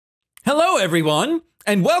everyone,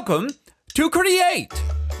 and welcome to Create!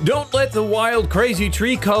 Don't let the wild, crazy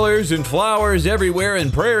tree colors and flowers everywhere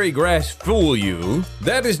and prairie grass fool you.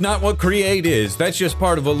 That is not what Create is. That's just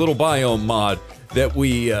part of a little biome mod that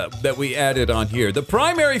we added on here. The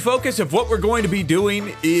primary focus of what we're going to be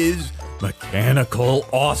doing is mechanical,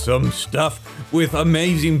 awesome stuff with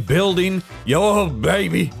amazing building. Yo,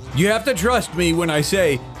 baby! You have to trust me when I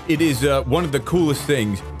say it is one of the coolest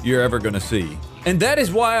things you're ever gonna see. And that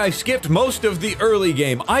is why I skipped most of the early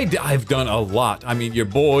game. I've done a lot. I mean, your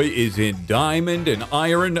boy is in diamond and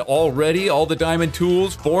iron already. All the diamond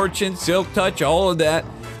tools, fortune, silk touch, all of that.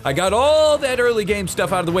 I got all that early game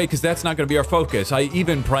stuff out of the way because that's not going to be our focus.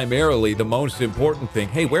 Primarily, the most important thing,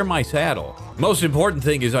 hey, where's my saddle? Most important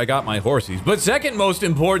thing is I got my horsies. But second most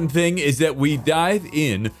important thing is that we dive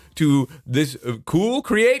in to this cool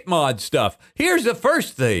Create mod stuff. Here's the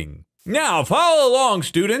first thing. Now, follow along,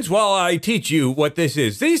 students, while I teach you what this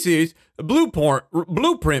is. This is a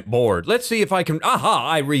blueprint board. Let's see if I can... Aha,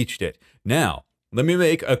 I reached it. Now, let me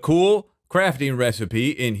make a cool crafting recipe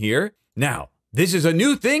in here. Now, this is a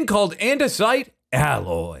new thing called andesite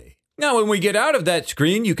alloy. Now, when we get out of that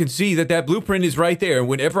screen, you can see that that blueprint is right there. And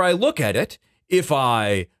whenever I look at it, if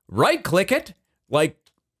I right-click it, like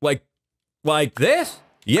this,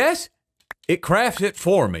 yes, it crafts it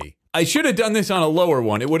for me. I should have done this on a lower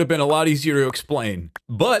one. It would have been a lot easier to explain.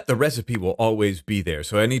 But the recipe will always be there.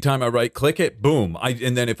 So anytime I right-click it, boom.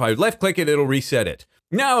 And then if I left-click it, it'll reset it.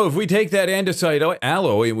 Now, if we take that andesite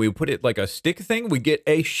alloy and we put it like a stick thing, we get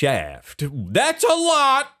a shaft. That's a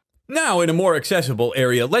lot! Now, in a more accessible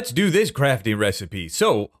area, let's do this crafting recipe.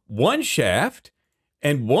 So, one shaft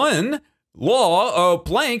and one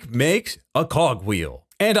plank makes a cogwheel.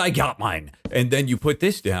 And I got mine. And then you put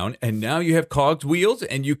this down, and now you have cogs wheels,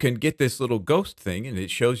 and you can get this little ghost thing, and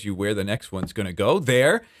it shows you where the next one's gonna go.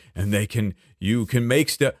 There, and you can make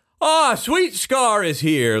stuff. Ah, Sweet Scar is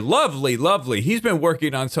here. Lovely, lovely. He's been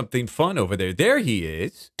working on something fun over there. There he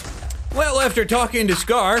is. Well, after talking to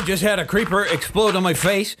Scar, just had a creeper explode on my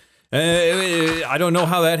face. I don't know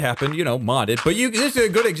how that happened, you know, modded. But this is a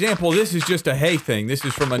good example. This is just a hay thing. This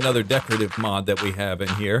is from another decorative mod that we have in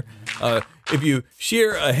here. If you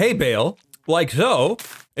shear a hay bale, like so,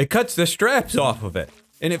 it cuts the straps off of it.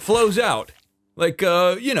 And it flows out. Like,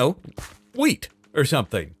 you know, wheat or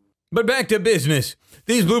something. But back to business.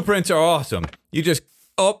 These blueprints are awesome. You just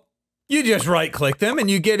right-click them and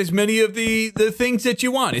you get as many of the things that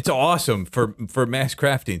you want. It's awesome for mass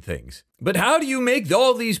crafting things. But how do you make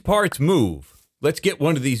all these parts move? Let's get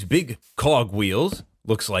one of these big cog wheels.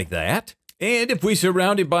 Looks like that. And if we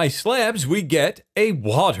surround it by slabs, we get a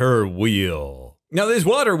water wheel. Now, this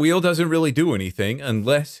water wheel doesn't really do anything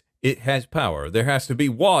unless it has power. There has to be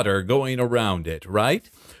water going around it, right?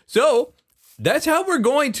 So that's how we're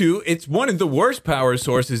going to. It's one of the worst power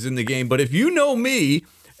sources in the game, but if you know me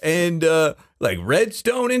and like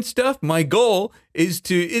redstone and stuff, my goal is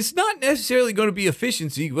it's not necessarily going to be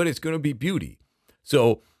efficiency, but it's going to be beauty.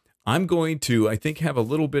 So I'm going to, I think, have a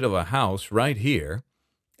little bit of a house right here,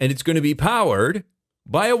 and it's going to be powered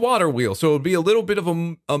by a water wheel. So it'll be a little bit of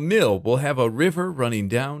a mill. We'll have a river running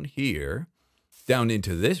down here, down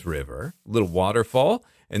into this river, little waterfall,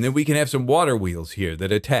 and then we can have some water wheels here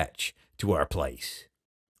that attach to our place.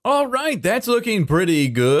 All right, that's looking pretty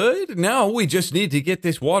good. Now we just need to get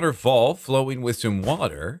this waterfall flowing with some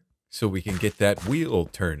water so we can get that wheel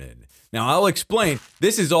turning. Now I'll explain.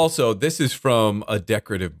 This is from a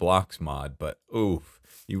decorative blocks mod, but oof.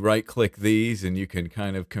 You right-click these and you can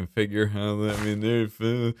kind of configure how, I mean, this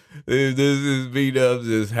is Bdubs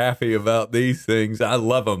is happy about these things. I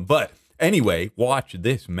love them. But anyway, watch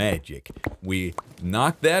this magic. We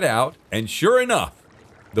knock that out, and sure enough,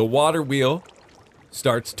 the water wheel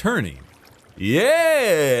starts turning.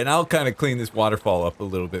 Yeah, and I'll kind of clean this waterfall up a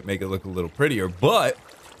little bit, make it look a little prettier. But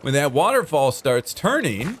when that waterfall starts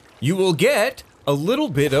turning, you will get a little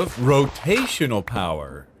bit of rotational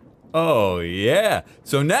power. Oh, yeah.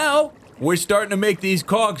 So now we're starting to make these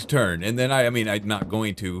cogs turn. And then I'm not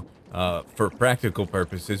going to for practical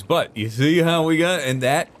purposes, but you see how we got, and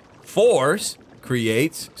that force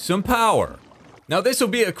creates some power. Now, this will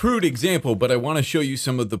be a crude example, but I want to show you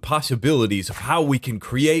some of the possibilities of how we can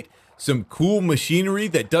create some cool machinery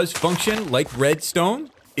that does function like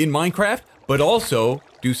redstone in Minecraft, but also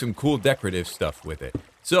do some cool decorative stuff with it.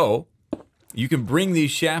 So you can bring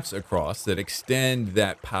these shafts across that extend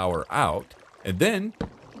that power out, and then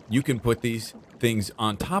you can put these things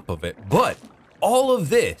on top of it. But all of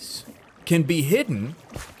this can be hidden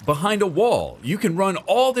behind a wall. You can run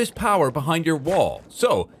all this power behind your wall.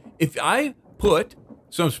 So if I put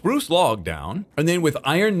some spruce log down, and then with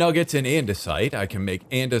iron nuggets and andesite, I can make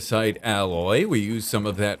andesite alloy. We used some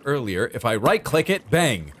of that earlier. If I right-click it,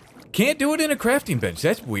 bang. Can't do it in a crafting bench.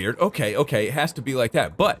 That's weird. Okay, it has to be like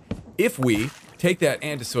that. But if we take that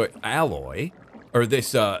andesite alloy, or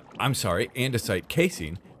this, andesite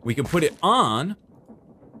casing, we can put it on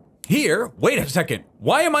here. Wait a second.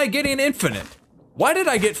 Why am I getting infinite? Why did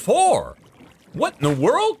I get 4? What in the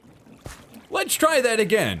world? Let's try that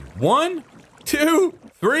again. 1, 2,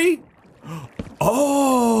 3.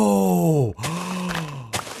 Oh,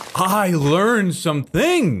 I learned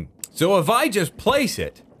something. So if I just place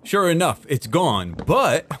it, sure enough, it's gone.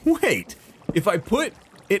 But wait, if I put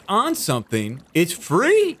it on something, it's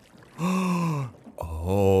free.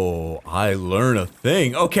 Oh, I learn a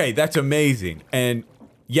thing. Okay, that's amazing. And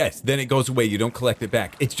yes, then it goes away. You don't collect it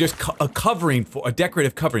back. It's just a covering, for a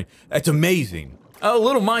decorative covering. That's amazing. A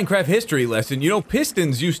little Minecraft history lesson. You know,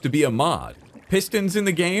 pistons used to be a mod. Pistons in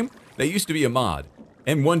the game, they used to be a mod.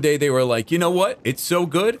 And one day they were like, you know what? It's so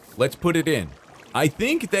good, let's put it in. I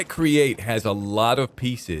think that Create has a lot of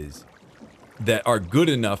pieces that are good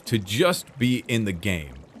enough to just be in the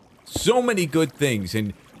game. So many good things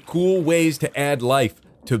and cool ways to add life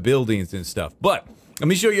to buildings and stuff. But let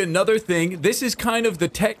me show you another thing. This is kind of the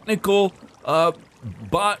technical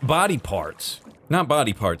body parts. Not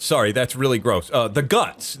body parts, sorry, that's really gross. The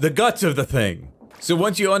guts of the thing. So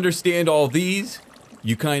once you understand all these,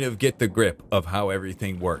 you kind of get the grip of how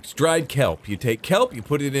everything works. Dried kelp. You take kelp, you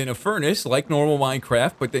put it in a furnace like normal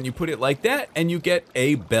Minecraft, but then you put it like that and you get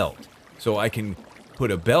a belt. So I can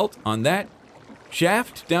put a belt on that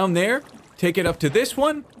shaft down there, take it up to this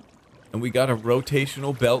one, and we got a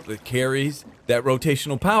rotational belt that carries that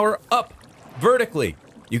rotational power up vertically.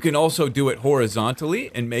 You can also do it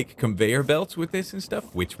horizontally and make conveyor belts with this and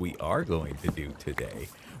stuff, which we are going to do today.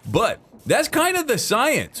 But that's kind of the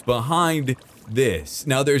science behind this.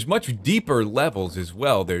 Now, there's much deeper levels as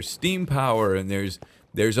well. There's steam power and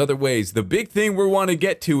there's other ways. The big thing we want to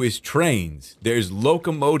get to is trains. There's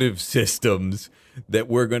locomotive systems that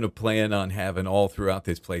we're going to plan on having all throughout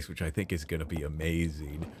this place, which I think is going to be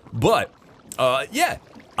amazing. But, yeah.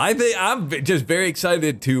 I'm just very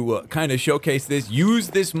excited to kind of showcase this, use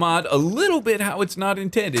this mod a little bit how it's not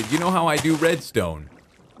intended. You know how I do redstone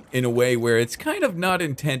in a way where it's kind of not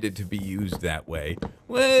intended to be used that way.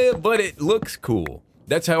 Well, but it looks cool.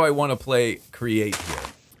 That's how I want to play Create here.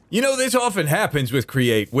 You know, this often happens with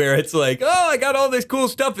Create where it's like, oh, I got all this cool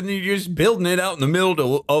stuff and then you're just building it out in the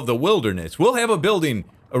middle of the wilderness. We'll have a building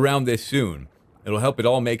around this soon. It'll help it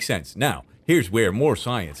all make sense. Now, here's where more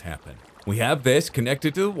science happens. We have this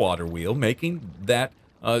connected to the water wheel, making that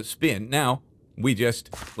spin. Now, we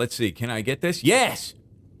just, let's see, can I get this? Yes!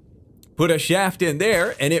 Put a shaft in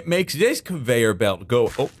there, and it makes this conveyor belt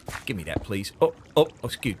go, oh, give me that, please. Oh,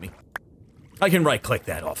 excuse me. I can right-click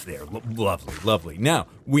that off there. Lovely, lovely. Now,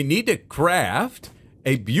 we need to craft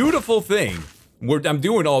a beautiful thing. I'm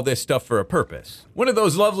doing all this stuff for a purpose. One of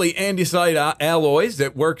those lovely andesite alloys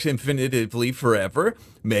that works infinitively forever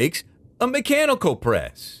makes a mechanical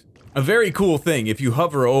press. A very cool thing, if you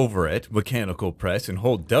hover over it, mechanical press, and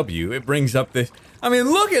hold W, it brings up this, I mean,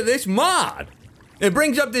 look at this mod! It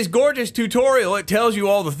brings up this gorgeous tutorial, it tells you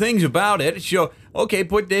all the things about it, it shows, okay,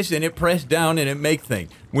 put this in it, press down, and it make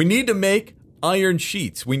things. We need to make iron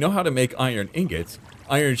sheets. We know how to make iron ingots.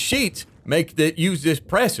 Iron sheets use this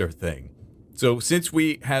presser thing. So since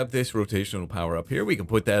we have this rotational power up here, we can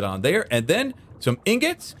put that on there, and then some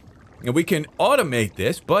ingots, and we can automate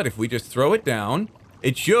this, but if we just throw it down,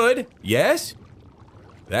 it should, yes?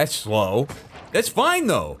 That's slow. That's fine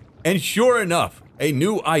though. And sure enough, a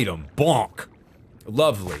new item, bonk.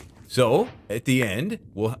 Lovely. So, at the end,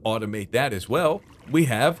 we'll automate that as well. We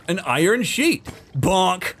have an iron sheet.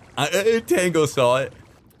 Bonk. Tango saw it.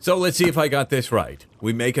 So let's see if I got this right.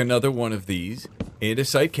 We make another one of these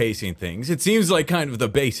andesite casing things. It seems like kind of the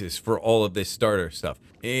basis for all of this starter stuff.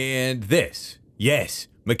 And this, yes,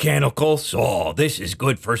 mechanical saw. This is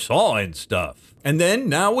good for sawing stuff. And then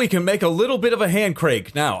now we can make a little bit of a hand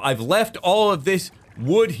crank. Now, I've left all of this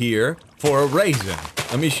wood here for a reason.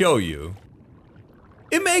 Let me show you.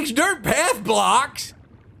 It makes dirt path blocks.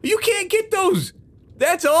 You can't get those.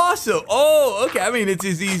 That's awesome. Oh, okay. I mean, it's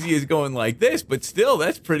as easy as going like this, but still,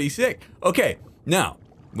 that's pretty sick. Okay, now,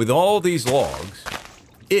 with all these logs,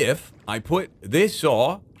 if I put this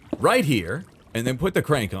saw right here, and then put the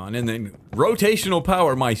crank on, and then rotational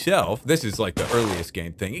power myself. This is like the earliest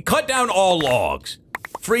game thing. Cut down all logs,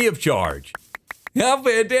 free of charge. How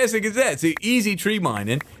fantastic is that? It's easy tree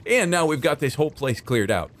mining, and now we've got this whole place cleared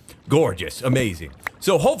out. Gorgeous, amazing.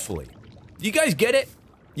 So hopefully, you guys get it?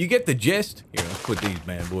 You get the gist? Here, let's put these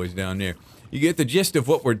bad boys down there. You get the gist of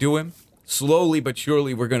what we're doing? slowly but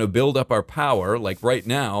surely we're going to build up our power. Like right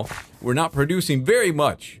now, we're not producing very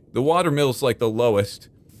much. The watermill's like the lowest,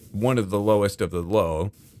 one of the lowest of the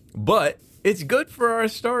low, but it's good for our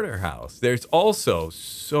starter house. There's also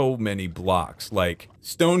so many blocks, like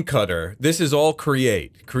stonecutter. This is all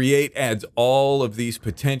Create. Create adds all of these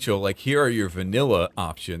potential, like here are your vanilla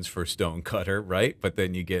options for stonecutter, right? But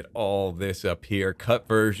then you get all this up here, cut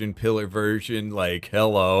version, pillar version, like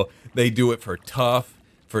hello. They do it for tough,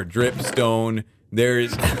 for dripstone.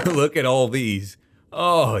 There's, look at all these.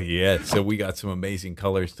 Oh yeah, so we got some amazing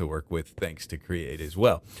colors to work with thanks to Create as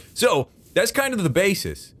well. So that's kind of the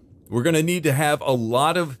basis. We're going to need to have a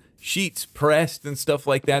lot of sheets pressed and stuff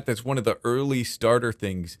like that. That's one of the early starter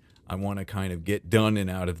things I want to kind of get done and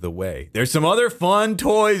out of the way. There's some other fun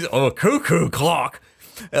toys. Oh, a cuckoo clock.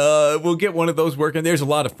 We'll get one of those working. There's a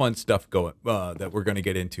lot of fun stuff going that we're going to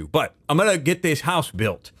get into. But I'm going to get this house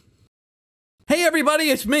built. Hey, everybody,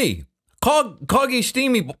 it's me, Coggy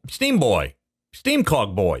Steam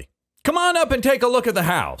Cog Boy. Come on up and take a look at the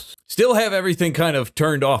house. Still have everything kind of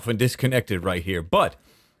turned off and disconnected right here, but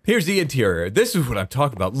here's the interior. This is what I'm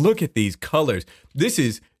talking about. Look at these colors. This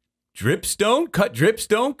is dripstone, cut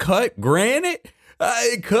granite,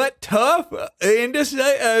 cut tough,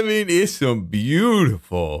 andesite. I mean, it's some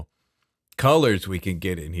beautiful colors we can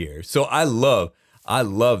get in here. So I love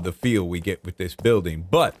the feel we get with this building.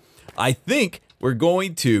 But I think we're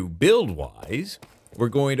going to build-wise, we're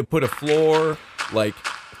going to put a floor like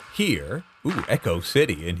here. Ooh, Echo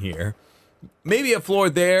City in here. Maybe a floor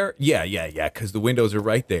there. Yeah, because the windows are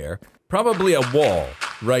right there. Probably a wall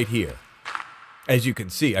right here. As you can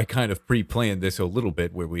see, I kind of pre-planned this a little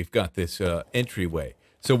bit where we've got this entryway.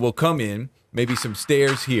 So we'll come in, maybe some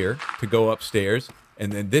stairs here to go upstairs,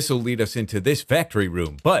 and then this will lead us into this factory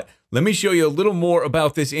room. But let me show you a little more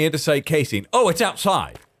about this andesite casing. Oh, it's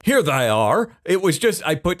outside. Here they are. It was just,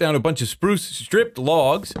 I put down a bunch of spruce stripped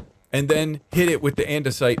logs and then hit it with the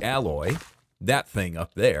andesite alloy. That thing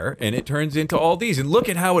up there, and it turns into all these. And look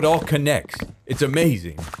at how it all connects. It's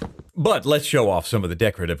amazing. But let's show off some of the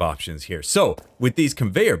decorative options here. So with these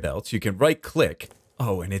conveyor belts, you can right click.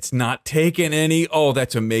 Oh, and it's not taking any. Oh,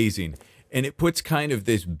 that's amazing. And it puts kind of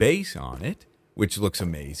this base on it, which looks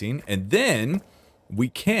amazing. And then we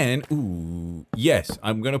can, ooh, yes,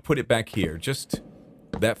 I'm going to put it back here. Just,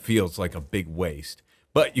 that feels like a big waste.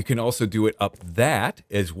 But you can also do it up that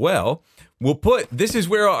as well. We'll put, this is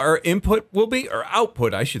where our input will be, or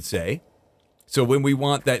output, I should say. So when we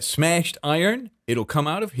want that smashed iron, it'll come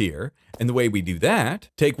out of here. And the way we do that,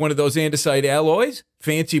 take one of those andesite alloys,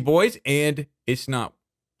 fancy boys, and it's not,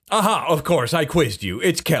 aha, of course, I quizzed you.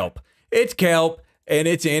 It's kelp. It's kelp, and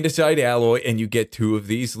it's andesite alloy, and you get two of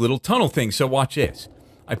these little tunnel things. So watch this.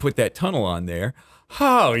 I put that tunnel on there.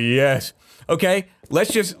 Oh, yes. Okay,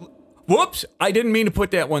 let's just, whoops, I didn't mean to put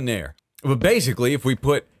that one there. But basically, if we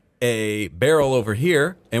put a barrel over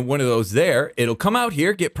here and one of those there, it'll come out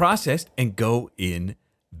here, get processed, and go in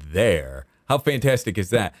there. How fantastic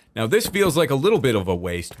is that? Now, this feels like a little bit of a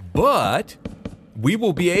waste, but we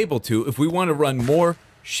will be able to, if we want to run more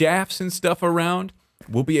shafts and stuff around,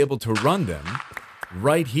 we'll be able to run them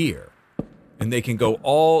right here. And they can go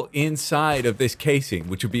all inside of this casing,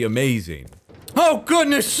 which would be amazing. Oh,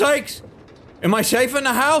 goodness sakes! Am I safe in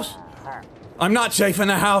the house? I'm not safe in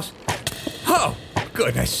the house. Oh,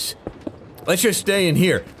 goodness. Let's just stay in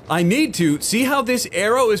here. I need to see how this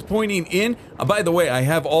arrow is pointing in. By the way, I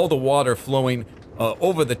have all the water flowing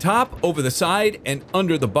over the top, over the side, and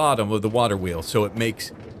under the bottom of the water wheel, so it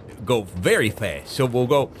makes go very fast. So we'll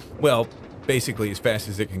go, well, basically as fast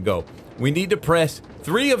as it can go. We need to press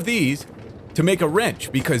 3 of these to make a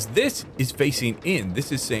wrench, because this is facing in.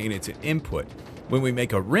 This is saying it's an input. When we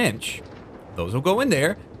make a wrench, those will go in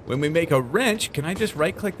there. When we make a wrench, can I just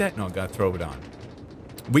right-click that? No, I gotta throw it on.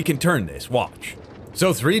 We can turn this, watch.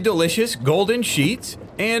 So 3 delicious golden sheets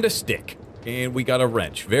and a stick. And we got a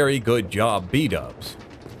wrench. Very good job, Bdubs.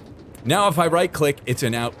 Now if I right-click, it's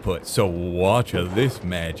an output. So watch this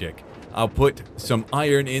magic. I'll put some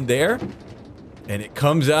iron in there, and it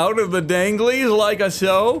comes out of the danglies like a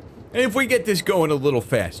so. And if we get this going a little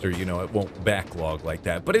faster, you know, it won't backlog like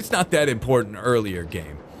that. But it's not that important earlier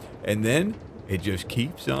game. And then it just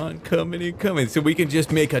keeps on coming and coming. So we can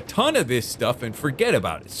just make a ton of this stuff and forget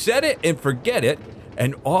about it. Set it and forget it,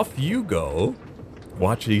 and off you go.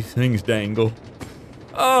 Watch these things dangle.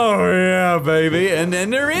 Oh, yeah, baby. And then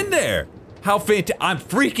they're in there. How fantastic. I'm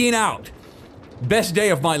freaking out. Best day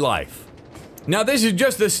of my life. Now, this is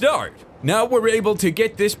just the start. Now we're able to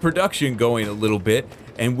get this production going a little bit,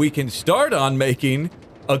 and we can start on making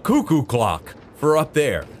a cuckoo clock for up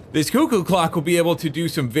there. This cuckoo clock will be able to do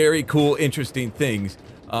some very cool, interesting things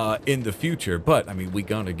in the future. But, I mean, we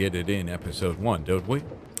gotta get it in episode 1, don't we?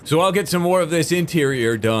 So I'll get some more of this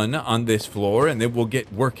interior done on this floor, and then we'll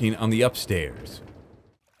get working on the upstairs.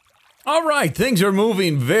 All right, things are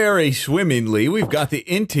moving very swimmingly. We've got the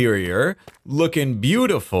interior looking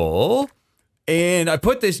beautiful. And I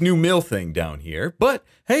put this new mill thing down here, but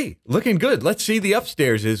hey, looking good. Let's see the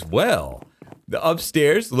upstairs as well. The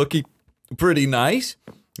upstairs looking pretty nice.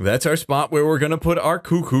 That's our spot where we're going to put our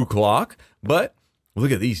cuckoo clock. But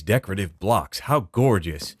look at these decorative blocks. How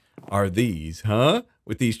gorgeous are these, huh?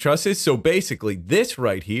 With these trusses. So basically this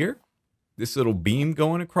right here, this little beam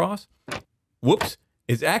going across, whoops,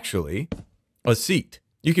 is actually a seat.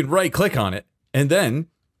 You can right click on it and then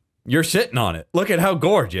you're sitting on it. Look at how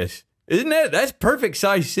gorgeous. Isn't it? That's perfect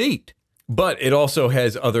size seat. But it also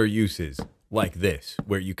has other uses like this,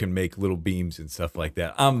 where you can make little beams and stuff like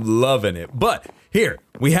that. I'm loving it. But here,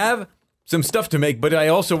 we have some stuff to make, but I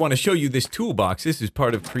also want to show you this toolbox. This is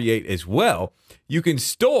part of Create as well. You can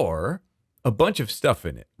store a bunch of stuff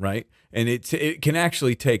in it, right? And it can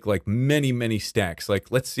actually take like many stacks.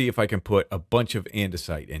 Like, let's see if I can put a bunch of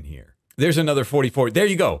andesite in here. There's another 44. There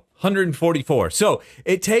you go. 144. So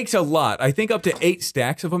it takes a lot. I think up to 8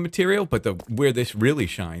 stacks of a material, but where this really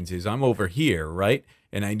shines is I'm over here, right?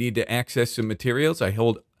 And I need to access some materials. I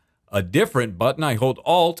hold a different button. I hold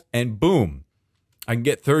Alt and boom, I can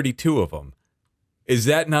get 32 of them. Is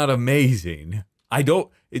that not amazing?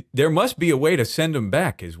 There must be a way to send them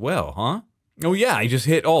back as well, huh? Oh yeah, I just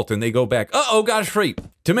hit Alt and they go back. Uh-oh, got a streak.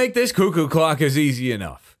 To make this cuckoo clock is easy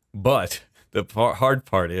enough. But the hard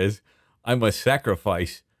part is I must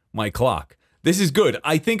sacrifice my clock. This is good.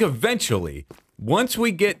 I think eventually, once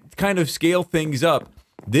we get kind of scale things up,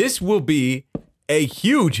 this will be a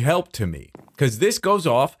huge help to me. Because this goes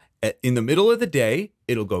off in the middle of the day.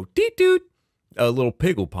 It'll go deet-doot. A little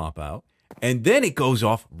pig will pop out. And then it goes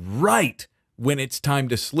off right when it's time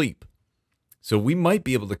to sleep. So we might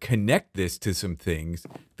be able to connect this to some things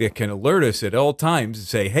that can alert us at all times and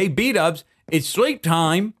say, hey, Bdubs, it's sleep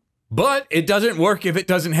time. But it doesn't work if it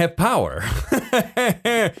doesn't have power.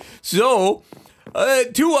 So,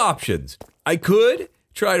 2 options. I could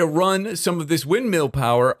try to run some of this windmill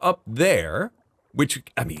power up there, which,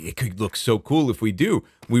 I mean, it could look so cool if we do.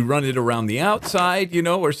 We run it around the outside, you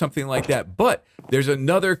know, or something like that. But there's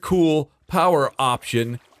another cool power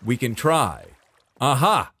option we can try.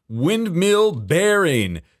 Aha, windmill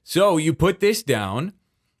bearing. So you put this down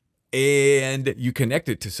and you connect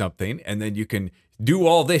it to something, and then you can do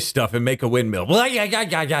all this stuff and make a windmill. Well,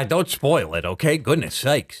 yeah, don't spoil it, okay? Goodness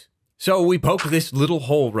sakes. So we poke this little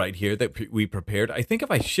hole right here that we prepared. I think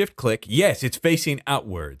if I shift click, yes, it's facing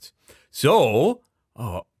outwards. So,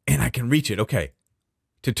 and I can reach it, okay.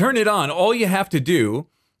 To turn it on, all you have to do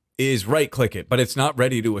is right click it, but it's not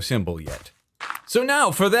ready to assemble yet. So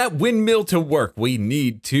now for that windmill to work, we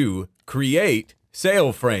need to create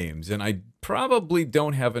sail frames, and I probably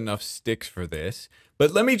don't have enough sticks for this.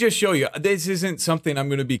 But let me just show you. This isn't something I'm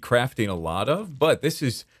going to be crafting a lot of, but this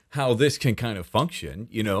is how this can kind of function,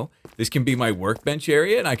 you know. This can be my workbench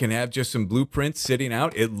area, and I can have just some blueprints sitting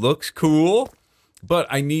out. It looks cool, but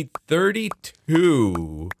I need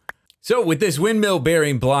 32. So with this windmill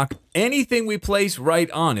bearing block, anything we place right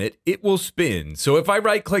on it, it will spin. So if I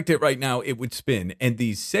right-clicked it right now, it would spin. And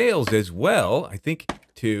these sails as well, I think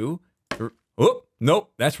 2, 3, oh,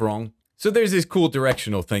 nope, that's wrong. So there's this cool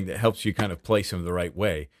directional thing that helps you kind of place them the right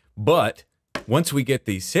way. But once we get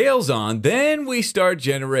these sails on, then we start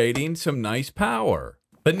generating some nice power.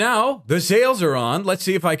 But now the sails are on. Let's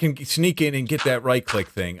see if I can sneak in and get that right click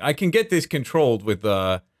thing. I can get this controlled with,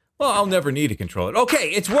 well, I'll never need to control it.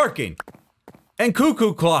 Okay, it's working. And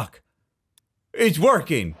cuckoo clock, it's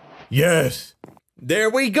working. Yes.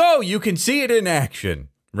 There we go. You can see it in action,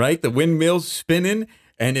 right? The windmill's spinning,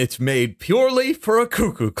 and it's made purely for a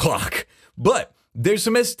cuckoo clock. But there's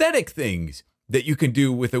some aesthetic things that you can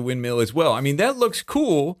do with a windmill as well. I mean, that looks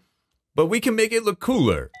cool, but we can make it look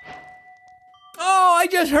cooler. Oh, I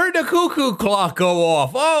just heard the cuckoo clock go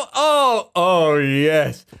off. Oh,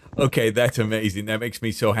 yes. Okay, that's amazing. That makes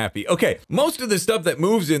me so happy. Okay, most of the stuff that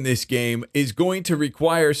moves in this game is going to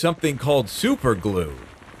require something called super glue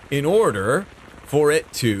in order for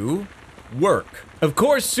it to work. Of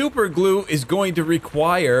course, super glue is going to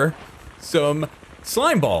require some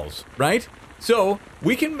slime balls, right? So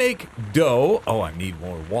we can make dough. Oh, I need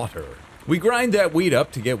more water. We grind that wheat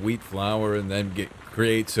up to get wheat flour and then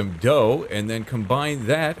create some dough and then combine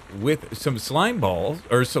that with some slime balls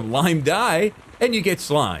or some lime dye and you get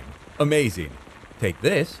slime. Amazing. Take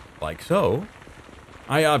this, like so.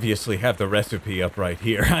 I obviously have the recipe up right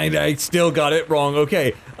here. I still got it wrong.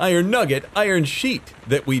 Okay, iron nugget, iron sheet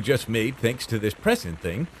that we just made thanks to this pressing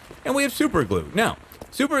thing. And we have super glue. Now,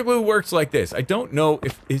 Super glue works like this. I don't know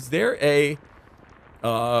if, is there a,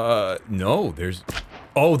 no, there's,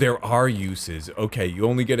 oh, there are uses. Okay, you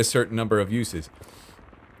only get a certain number of uses.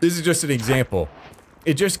 This is just an example.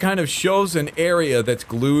 It just kind of shows an area that's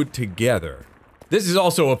glued together. This is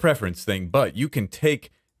also a preference thing, but you can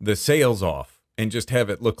take the sails off and just have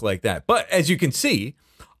it look like that. But as you can see,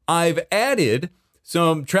 I've added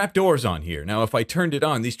some trapdoors on here. Now, if I turned it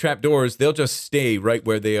on, these trapdoors, they'll just stay right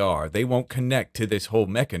where they are. They won't connect to this whole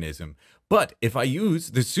mechanism. But if I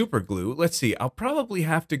use the super glue, let's see, I'll probably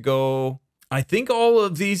have to go, I think all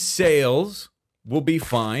of these sails will be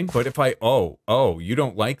fine. But if I, oh, you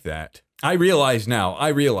don't like that. I realize now,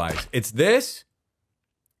 it's this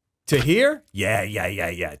to here.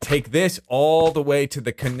 Yeah. Take this all the way to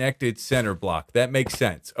the connected center block. That makes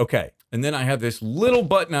sense. Okay. And then I have this little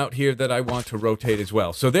button out here that I want to rotate as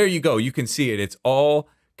well. So there you go. You can see it. It's all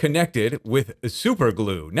connected with super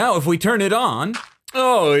glue. Now, if we turn it on,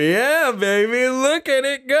 oh yeah, baby, look at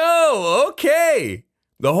it go. Okay.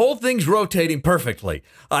 The whole thing's rotating perfectly.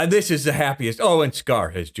 This is the happiest. Oh, and Scar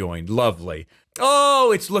has joined. Lovely.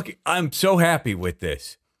 Oh, it's looking, I'm so happy with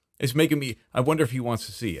this. It's making me, I wonder if he wants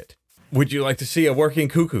to see it. Would you like to see a working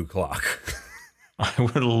cuckoo clock? I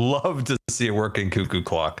would love to see a working cuckoo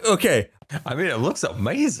clock. Okay. I mean, it looks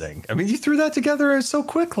amazing. I mean, you threw that together so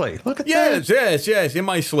quickly. Look at that. Yes, in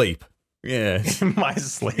my sleep. Yes. In my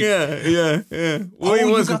sleep. Yeah. Well,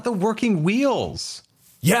 you got the working wheels.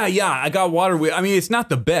 Yeah, I got water wheel. I mean, it's not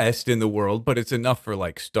the best in the world, but it's enough for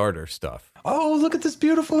like starter stuff. Oh, look at this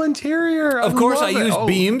beautiful interior. Of course, I use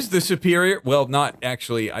beams, the superior. Well, not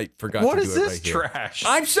actually. I forgot to do it right here. What is this trash?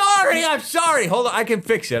 I'm sorry. Hold on. I can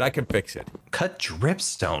fix it. Cut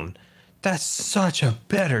dripstone. That's such a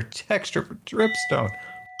better texture for dripstone.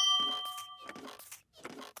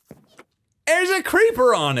 There's a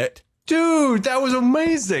creeper on it. Dude, that was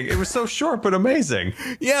amazing. It was so short, but amazing.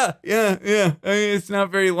 Yeah. I mean, it's not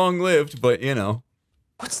very long-lived, but you know.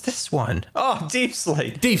 What's this one? Oh, deep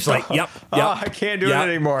slate. Deep slate. Yep. Oh, I can't do it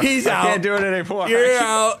anymore. He's out. I can't do it anymore. You're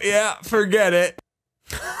out. Yeah, forget it.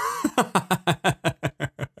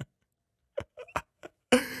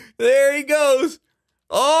 There he goes.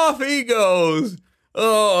 Off he goes.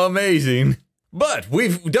 Oh, amazing. But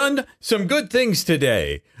we've done some good things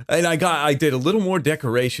today. And I did a little more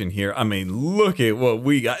decoration here. I mean, look at what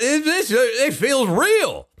we got. It feels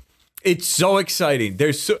real. It's so exciting.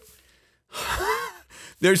 There's so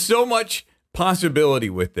much possibility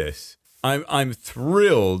with this. I'm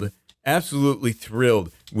thrilled, absolutely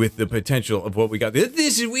thrilled with the potential of what we got.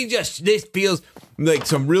 This feels like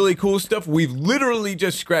some really cool stuff. We've literally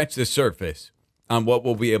just scratched the surface on what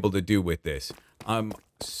we'll be able to do with this. I'm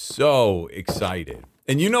so excited.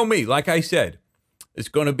 And you know me, like I said, it's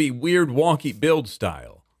going to be weird, wonky build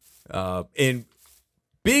style. And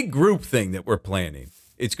big group thing that we're planning.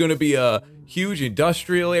 It's going to be a huge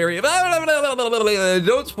industrial area.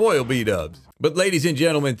 Don't spoil Bdubs. But ladies and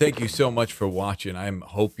gentlemen, thank you so much for watching. I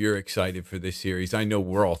hope you're excited for this series. I know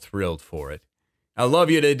we're all thrilled for it. I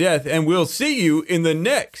love you to death, and we'll see you in the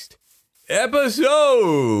next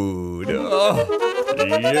episode. Oh,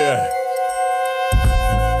 yeah.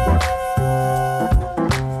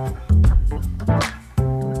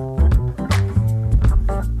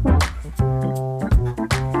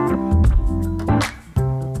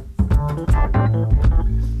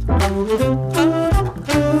 Bdubs.